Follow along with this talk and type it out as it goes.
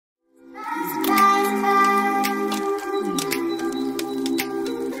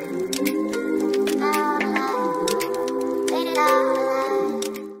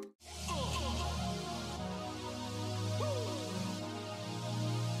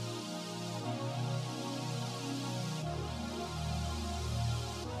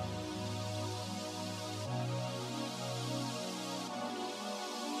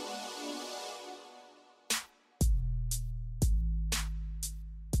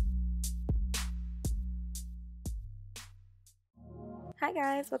Hi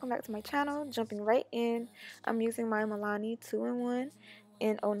guys, welcome back to my channel. Jumping right in, I'm using my Milani 2-in-1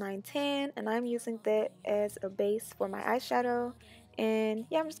 in 0910 and I'm using that as a base for my eyeshadow, and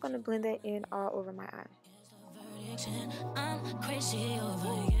yeah, I'm just going to blend that in all over my eye.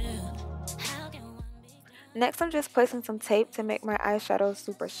 Next, I'm just placing some tape to make my eyeshadow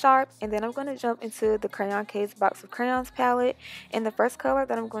super sharp, and then I'm going to jump into the Crayon Case Box of Crayons palette, and the first color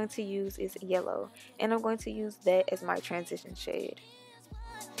that I'm going to use is yellow, and I'm going to use that as my transition shade.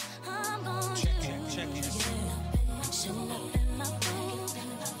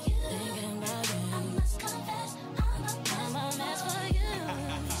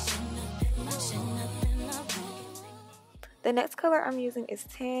 The next color I'm using is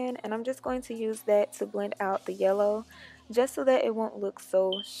tan, and I'm just going to use that to blend out the yellow, just so that it won't look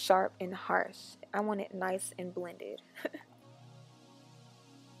so sharp and harsh. I want it nice and blended.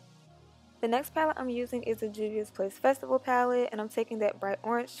 The next palette I'm using is the Juvia's Place Festival palette, and I'm taking that bright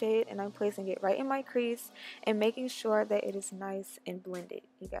orange shade and I'm placing it right in my crease and making sure that it is nice and blended,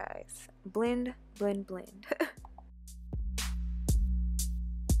 you guys. Blend, blend, blend.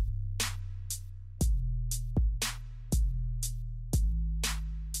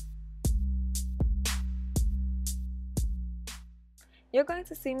 You're going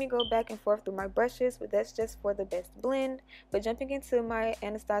to see me go back and forth through my brushes, but that's just for the best blend. But jumping into my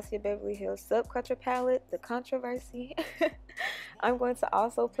Anastasia Beverly Hills Subculture palette, the Controversy, I'm going to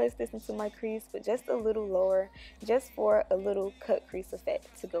also place this into my crease, but just a little lower, just for a little cut crease effect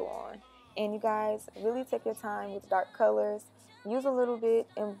to go on. And you guys, really take your time with dark colors, use a little bit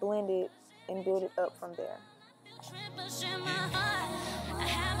and blend it and build it up from there.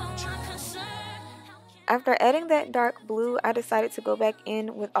 After adding that dark blue, I decided to go back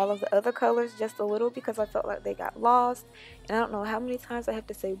in with all of the other colors just a little because I felt like they got lost. And I don't know how many times I have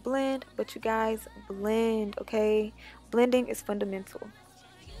to say blend, but you guys, blend, okay? Blending is fundamental.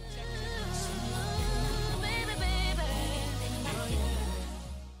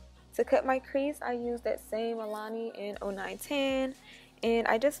 To cut my crease, I used that same Milani in 0910, and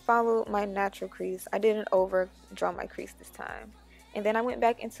I just followed my natural crease. I didn't overdraw my crease this time. And then I went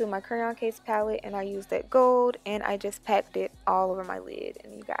back into my Crayon Case palette and I used that gold and I just packed it all over my lid.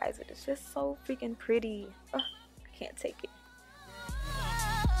 And you guys, it is just so freaking pretty. Oh, I can't take it.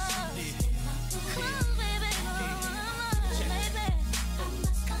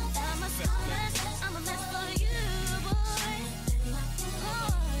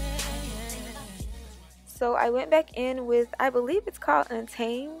 So I went back in with, I believe it's called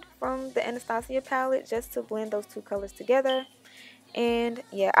Untamed from the Anastasia palette, just to blend those two colors together. And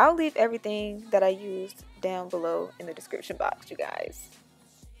yeah, I'll leave everything that I used down below in the description box, you guys.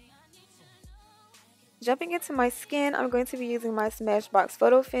 Jumping into my skin, I'm going to be using my Smashbox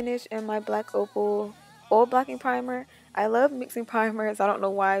Photo Finish and my Black Opal Oil Blocking Primer. I love mixing primers, I don't know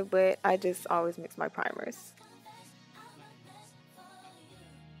why, but I just always mix my primers.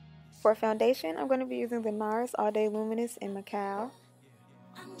 For foundation, I'm going to be using the NARS All Day Luminous in Macao.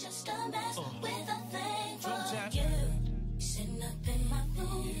 I'm just a mess with a thing for you.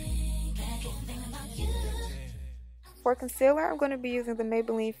 For concealer, I'm going to be using the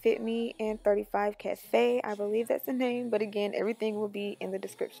Maybelline Fit Me in 35 Cafe. I believe that's the name, but again, everything will be in the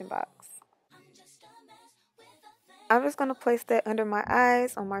description box. I'm just going to place that under my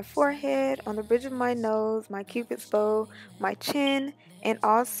eyes, on my forehead, on the bridge of my nose, my cupid's bow, my chin, and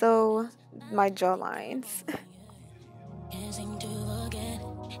also my jawlines.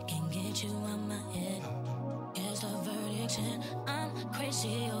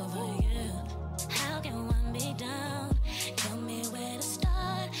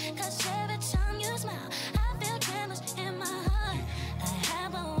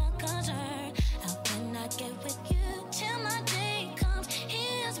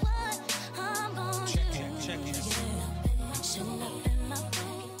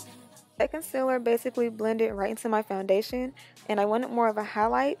 That concealer basically blended right into my foundation, and I wanted more of a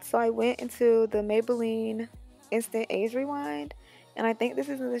highlight, so I went into the Maybelline Instant Age Rewind, and I think this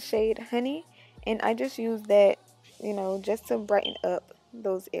is in the shade Honey, and I just used that, you know, just to brighten up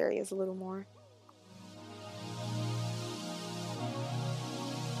those areas a little more.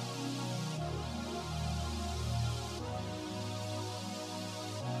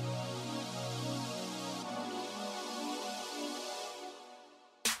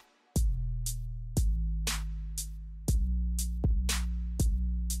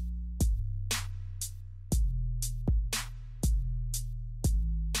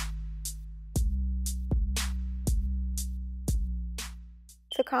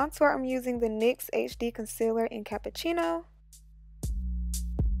 To contour, I'm using the NYX HD Concealer in Cappuccino.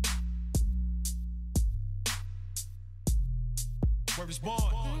 Where is born?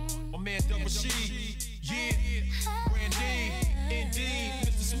 My man Double G. Yeah. Brandy. Indeed.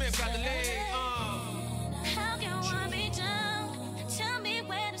 Mr. Smith got the leg. How can one be down? Tell me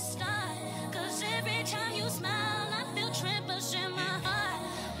where to start. Cause every time you smile, I feel tremors in my heart.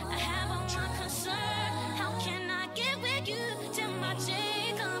 I have one concern. How can I get with you till my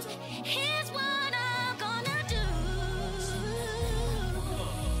day comes? Here's what I'm gonna do.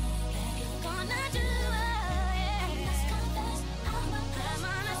 Gonna do, yeah. I'm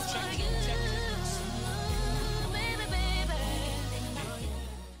honest for you, baby, baby.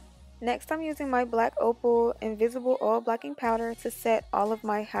 Next, I'm using my black Opal Invisible Oil Blocking Powder to set all of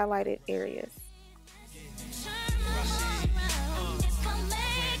my highlighted areas.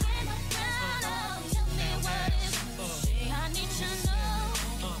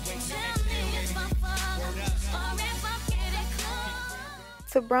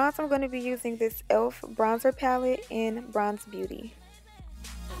 To bronze, I'm going to be using this e.l.f. bronzer palette in Bronze Beauty.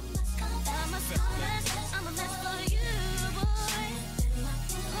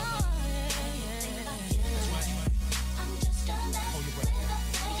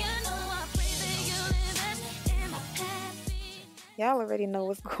 Y'all already know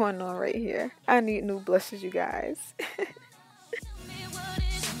what's going on right here. I need new blushes, you guys.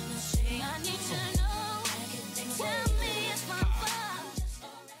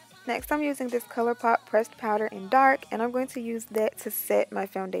 Next, I'm using this ColourPop pressed powder in dark, and I'm going to use that to set my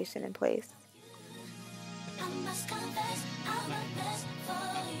foundation in place.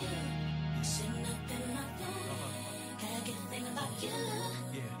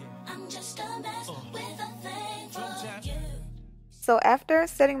 So after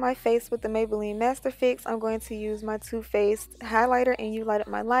setting my face with the Maybelline Master Fix, I'm going to use my Too Faced highlighter in You Light Up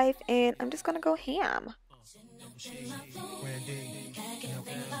My Life, and I'm just going to go ham.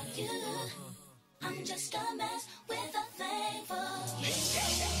 I'm just a mess with a thing for you.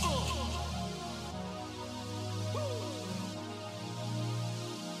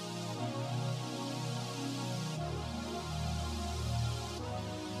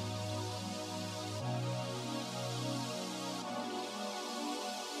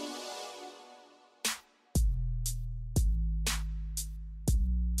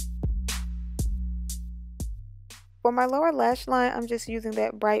 For my lower lash line, I'm just using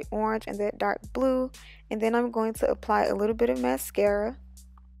that bright orange and that dark blue, and then I'm going to apply a little bit of mascara.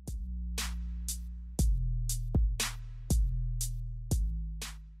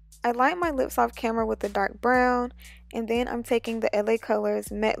 I line my lips off camera with the dark brown, and then I'm taking the LA Colors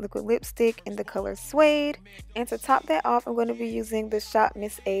Matte Liquid Lipstick in the color Suede, and to top that off, I'm going to be using the Shop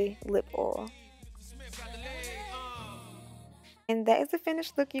Miss A Lip Oil. And that is the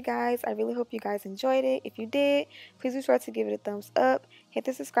finished look, you guys. I really hope you guys enjoyed it. If you did, please be sure to give it a thumbs up, hit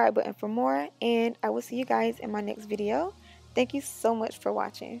the subscribe button for more, and I will see you guys in my next video. Thank you so much for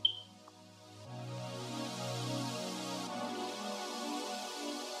watching.